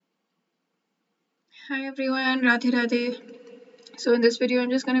Hi everyone, Radhe Radhe. So in this video,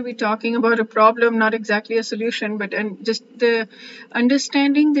 I'm just going to be talking about a problem, not exactly a solution, but just the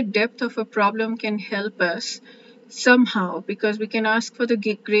understanding the depth of a problem can help us somehow because we can ask for the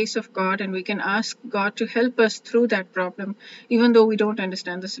grace of God and we can ask God to help us through that problem, even though we don't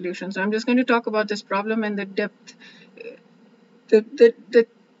understand the solution. So I'm just going to talk about this problem and the depth, the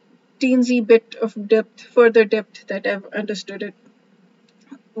teensy bit of depth, further depth that I've understood it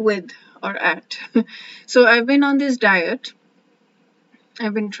with or at. So I've been on this diet.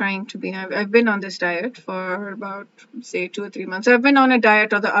 I've been trying to be. I've been on this diet for about, say, 2 or 3 months. I've been on a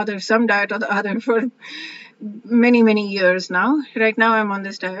diet or the other, some diet or the other for many, many years now. Right now, I'm on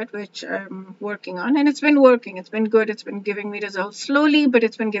this diet, which I'm working on, and it's been working. It's been good. It's been giving me results slowly, but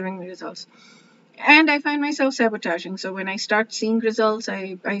it's been giving me results. And I find myself sabotaging. So when I start seeing results,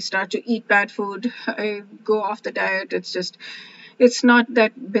 I start to eat bad food. I go off the diet. It's not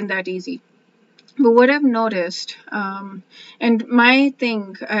been that easy. But what I've noticed, and my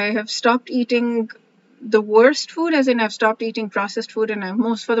thing, I have stopped eating the worst food, as in I've stopped eating processed food,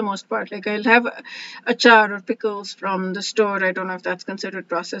 and for the most part, like I'll have achar or pickles from the store. I don't know if that's considered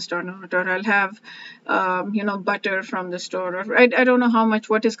processed or not, or I'll have, butter from the store, or I don't know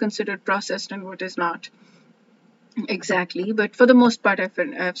what is considered processed and what is not exactly. But for the most part,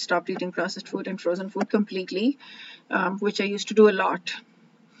 I've stopped eating processed food and frozen food completely, which I used to do a lot.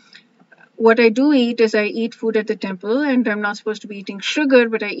 What I do eat is I eat food at the temple, and I'm not supposed to be eating sugar,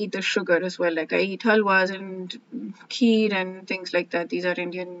 but I eat the sugar as well. Like I eat halwas and kheer and things like that. These are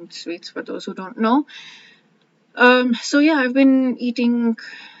Indian sweets for those who don't know. So yeah, I've been eating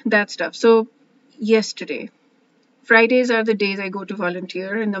that stuff. So yesterday, Fridays are the days I go to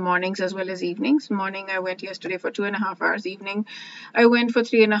volunteer in the mornings as well as evenings. Morning, I went yesterday for 2.5 hours. Evening, I went for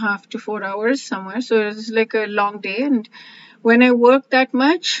 3.5 to 4 hours somewhere. So it's like a long day. And when I work that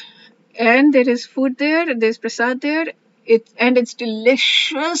much, and there is food there, there's prasad there, it's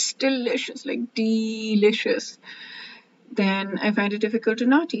delicious, like delicious. Then I find it difficult to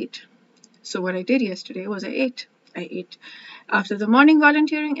not eat. So what I did yesterday was I ate. I ate after the morning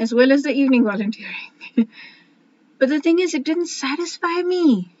volunteering as well as the evening volunteering. But the thing is, it didn't satisfy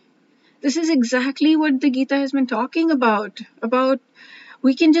me. This is exactly what the Gita has been talking about. About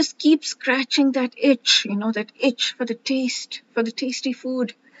we can just keep scratching that itch, that itch for the taste, for the tasty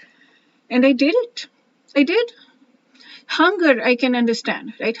food. And I did it. I did. Hunger, I can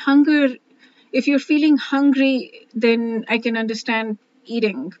understand, right? Hunger, if you're feeling hungry, then I can understand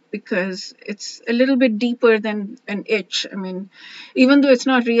eating because it's a little bit deeper than an itch. I mean, even though it's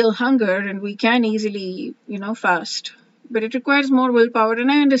not real hunger and we can easily, fast, but it requires more willpower, and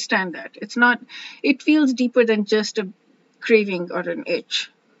I understand that. It feels deeper than just a craving or an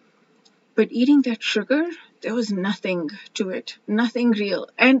itch. But eating that sugar, there was nothing to it, nothing real.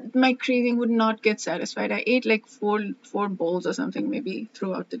 And my craving would not get satisfied. I ate like four bowls or something maybe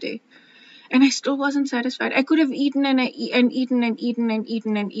throughout the day. And I still wasn't satisfied. I could have eaten and eaten and eaten and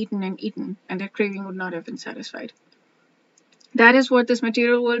eaten and eaten and eaten, and that craving would not have been satisfied. That is what this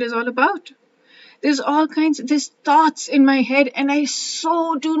material world is all about. There's thoughts in my head, and I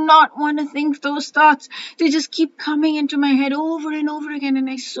so do not want to think those thoughts. They just keep coming into my head over and over again, and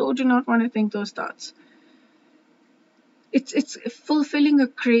I so do not want to think those thoughts. It's fulfilling a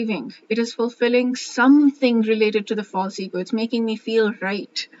craving. It is fulfilling something related to the false ego. It's making me feel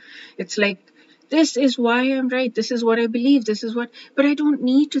right. It's like, this is why I'm right. This is what I believe. But I don't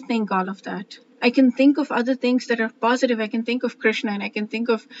need to think all of that. I can think of other things that are positive. I can think of Krishna, and I can think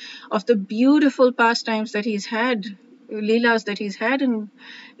of the beautiful pastimes that he's had, Leelas that he's had in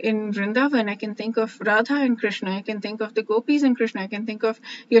Vrindavan. I can think of Radha and Krishna. I can think of the gopis and Krishna. I can think of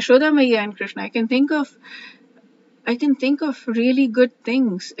Yashoda Maya and Krishna. I can think of really good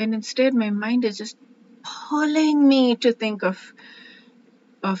things, and instead my mind is just pulling me to think of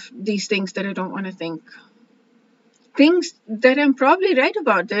these things that I don't want to think. Things that I'm probably right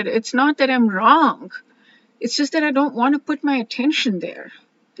about. That it's not that I'm wrong. It's just that I don't want to put my attention there.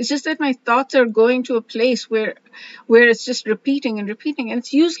 It's just that my thoughts are going to a place where it's just repeating and repeating, and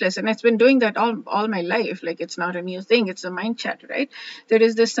it's useless. And it's been doing that all my life. Like, it's not a new thing. It's a mind chat, right? There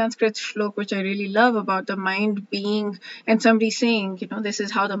is this Sanskrit shlok which I really love about the mind being, and somebody saying, this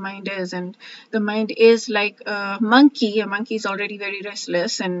is how the mind is, and the mind is like a monkey. A monkey is already very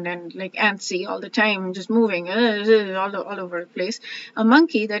restless and like antsy all the time, just moving all over the place. A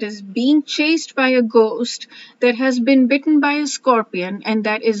monkey that is being chased by a ghost that has been bitten by a scorpion and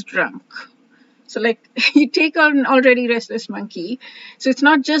that is drunk. So, like, you take on an already restless monkey. So it's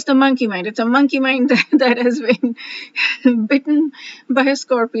not just a monkey mind, it's a monkey mind that has been bitten by a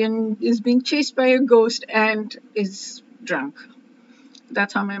scorpion, is being chased by a ghost, and is drunk.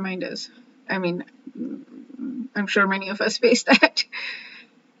 That's how my mind is. I mean, I'm sure many of us face that.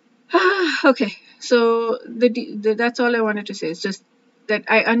 Okay, so that's all I wanted to say. It's just that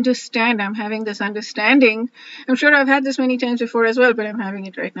I understand. I'm having this understanding. I'm sure I've had this many times before as well, but I'm having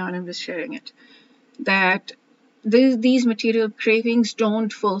it right now, and I'm just sharing it. That these material cravings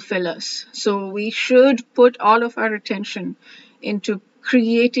don't fulfill us. So we should put all of our attention into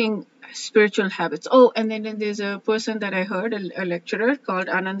creating spiritual habits. Oh, and then there's a person that I heard, a lecturer called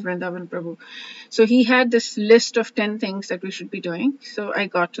Anand Vrindavan Prabhu. So he had this list of 10 things that we should be doing. So I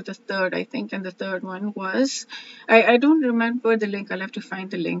got to the third, I think, and the third one was, I don't remember the link. I'll have to find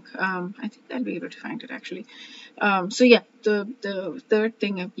the link. I think I'll be able to find it actually. So yeah, the third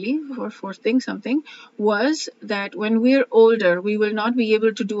thing I believe, or fourth thing, something, was that when we're older, we will not be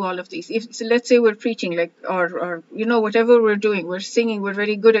able to do all of these. If so let's say we're preaching, like, or whatever we're doing, we're singing, we're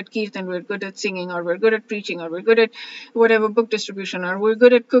very good at kirtan, we're good at singing, or we're good at preaching, or we're good at whatever book distribution, or we're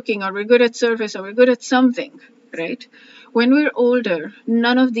good at cooking, or we're good at service, or we're good at something, right? When we're older,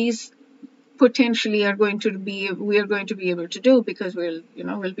 none of these potentially we are going to be able to do, because we'll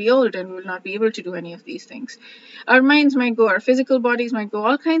be old and we'll not be able to do any of these things. Our minds might go, our physical bodies might go,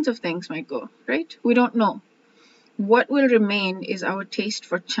 all kinds of things might go, right? We don't know. What will remain is our taste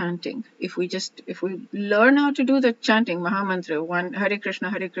for chanting. If we learn how to do the chanting Mahamantra, one, Hare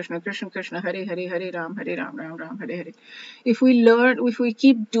Krishna, Krishna Krishna, Hare Hare, Hare Ram, Ram Ram, Hare Hare. If we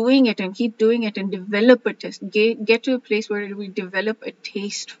keep doing it and develop a taste, get to a place where we develop a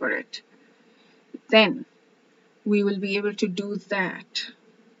taste for it, then we will be able to do that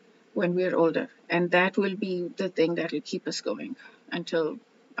when we're older. And that will be the thing that will keep us going until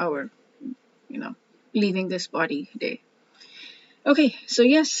our, leaving this body day. Okay, so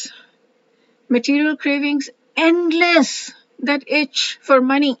yes, material cravings, endless. That itch for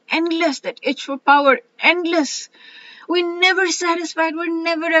money, endless. That itch for power, endless. We're never satisfied. We're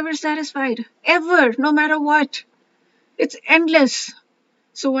never ever satisfied. Ever, no matter what. It's endless.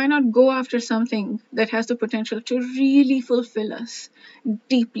 So why not go after something that has the potential to really fulfill us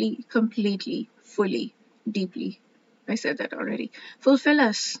deeply, completely, fully, deeply? I said that already. Fulfill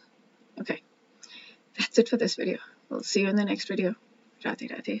us. Okay, that's it for this video. We'll see you in the next video. Radhe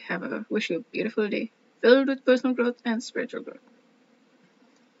Radhe. Wish you a beautiful day filled with personal growth and spiritual growth.